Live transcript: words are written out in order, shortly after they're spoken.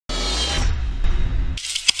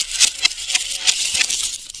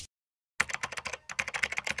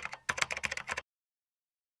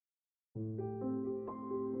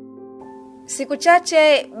Siku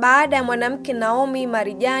chache baada ya mwanamke Naomi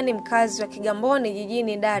Mrijali, mkazi wa Kigamboni,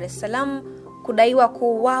 jijini Dar es Salaam, kudaiwa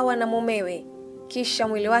kuuawa na mumewe, kisha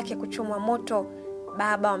mwili wake kuchomwa moto,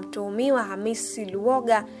 baba wa mtuhumiwa Hamis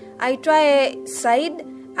Luwoga aitwaye Said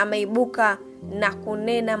ameibuka na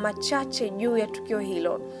kunena machache juu ya tukio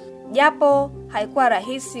hilo. Japo haikuwa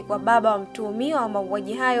rahisi kwa baba wa mtuhumiwa wa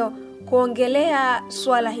mauaji hayo kuongelea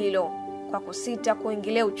swala hilo kwa kusita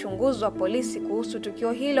kuingilia uchunguzi wa polisi kuhusu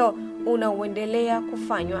tukio hilo unaoendelea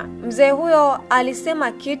kufanywa. Mzee huyo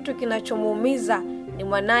alisema kitu kinachomuumiza ni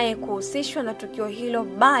mwanaye kuhusishwa na tukio hilo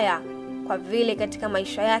baya, kwa vile katika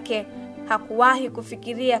maisha yake hakuwahi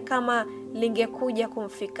kufikiria kama lingekuja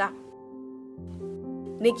kumfika.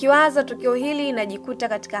 Nikiwaza tukio hili najikuta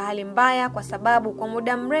katika hali mbaya, kwa sababu kwa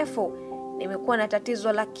muda mrefu nimekuwa na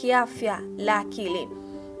tatizo la kiafya la akili.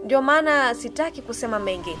 Ndio maana sitaki kusema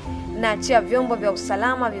mengi, naachia vyombo vya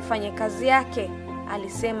usalama vifanye kazi yake,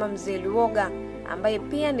 alisema mzee Luwoga, ambaye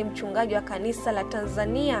pia ni mchungaji wa kanisa la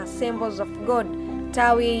Tanzania Assemblies of God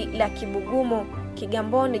tawi la Kibugumo,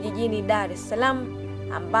 Kigamboni, jijini Dar es Salaam,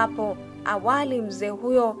 ambapo awali mzee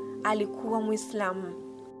huyo alikuwa Muislamu.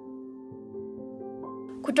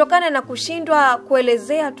 Kutokana na kushindwa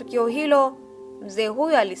kuelezea tukio hilo, mzee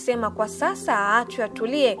huyo alisema kwa sasa aachwe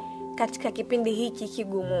atulie katika kipindi hiki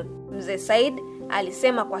kigumu. Mzee Said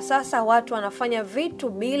alisema kwa sasa watu wanafanya vitu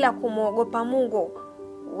bila kumwogopa Mungu.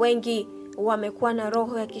 Wengi wamekuwa na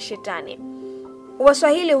roho ya kishetani.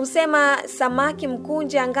 Waswahili husema samaki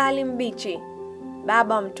mkunje angali mbichi.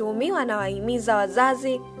 Baba wa mtuhumiwa anawahimiza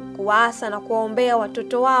wazazi kuwaasa na kuwaombea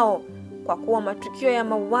watoto wao, kwa kuwa matukio ya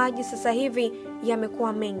mauaji sasa hivi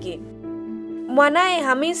yamekuwa mengi. Mwanaye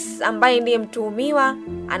Hamis, ambaye ndiye mtuhumiwa,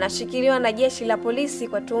 anashikiliwa na jeshi la polisi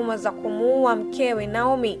kwa tuhuma za kumuua mkewe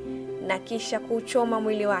Naomi na kisha kuchoma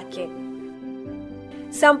mwili wake.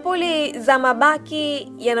 Sampuli za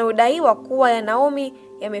mabaki yanayodaiwa kuwa ya Naomi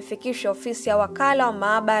yamefikishwa ofisi ya wakala wa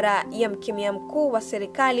maabara ya mkemia mkuu wa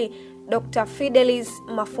serikali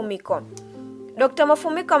DK.MAFUMIKO.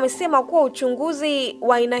 DK.MAFUMIKO amesema kuwa uchunguzi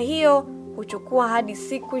wa aina hiyo huchukua hadi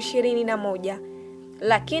siku 21,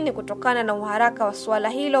 lakini kutokana na uharaka wa swala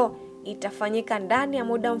hilo itafanyika ndani ya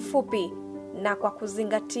muda mfupi na kwa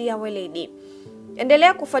kuzingatia weledi.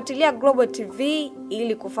 Endelea kufuatilia Global TV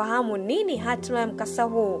ili kufahamu nini hatima ya mkasa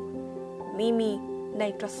huu. Mimi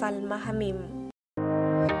naitwa Salma Hamim.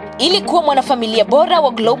 Ili kuwa mwanafamilia bora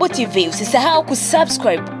wa Global TV, usisahau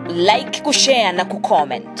kusubscribe, like, kushare na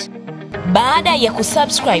kucomment. Baada ya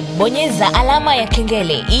kusubscribe, bonyeza alama ya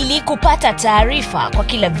kengele ili kupata taarifa kwa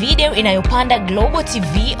kila video inayopanda Global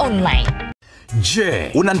TV Online.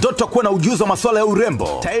 Je, una ndoto kuwa na ujuzi wa masuala ya urembo?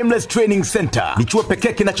 Timeless Training Center ni chuo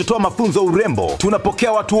pekee kinachotoa mafunzo ya urembo.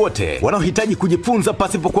 Tunapokea watu wote wanaohitaji kujifunza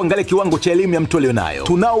pasipo kuangalia kiwango cha elimu ya mtu alionayo.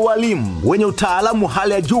 Tunao walimu wenye utaalamu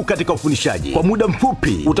hali ya juu katika ufundishaji. Kwa muda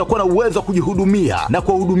mfupi utakuwa na uwezo wa kujihudumia na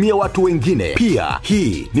kuwahudumia watu wengine. Pia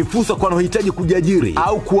hii ni fursa kwa wanaohitaji kujiajiri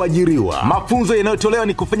au kuajiriwa. Mafunzo yanayotolewa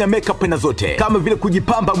ni kufanya makeup na zote, kama vile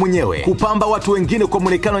kujipamba mwenyewe, kupamba watu wengine kwa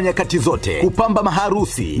muonekano nyakati zote, kupamba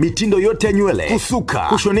maharusi, mitindo yote ya nywele, kusuka,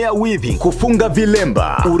 kushonea weaving, kufunga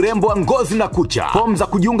vilemba, urembo wa ngozi na kucha. Fomu za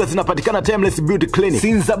kujiunga zinapatikana Timeless Beauty Clinic,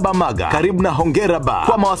 Sinza Bamaga, karibu na Hongera Bar.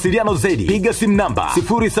 Kwa mawasiliano zaidi piga simu namba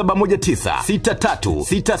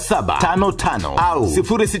 0719636755 au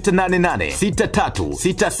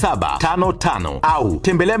 0688636755 au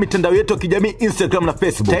tembelea mitandao yetu ya kijamii Instagram na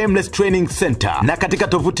Facebook Timeless Training Center, na katika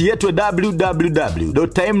tovuti yetu ya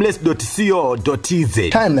www.timeless.co.tz.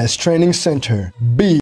 Timeless Training Center.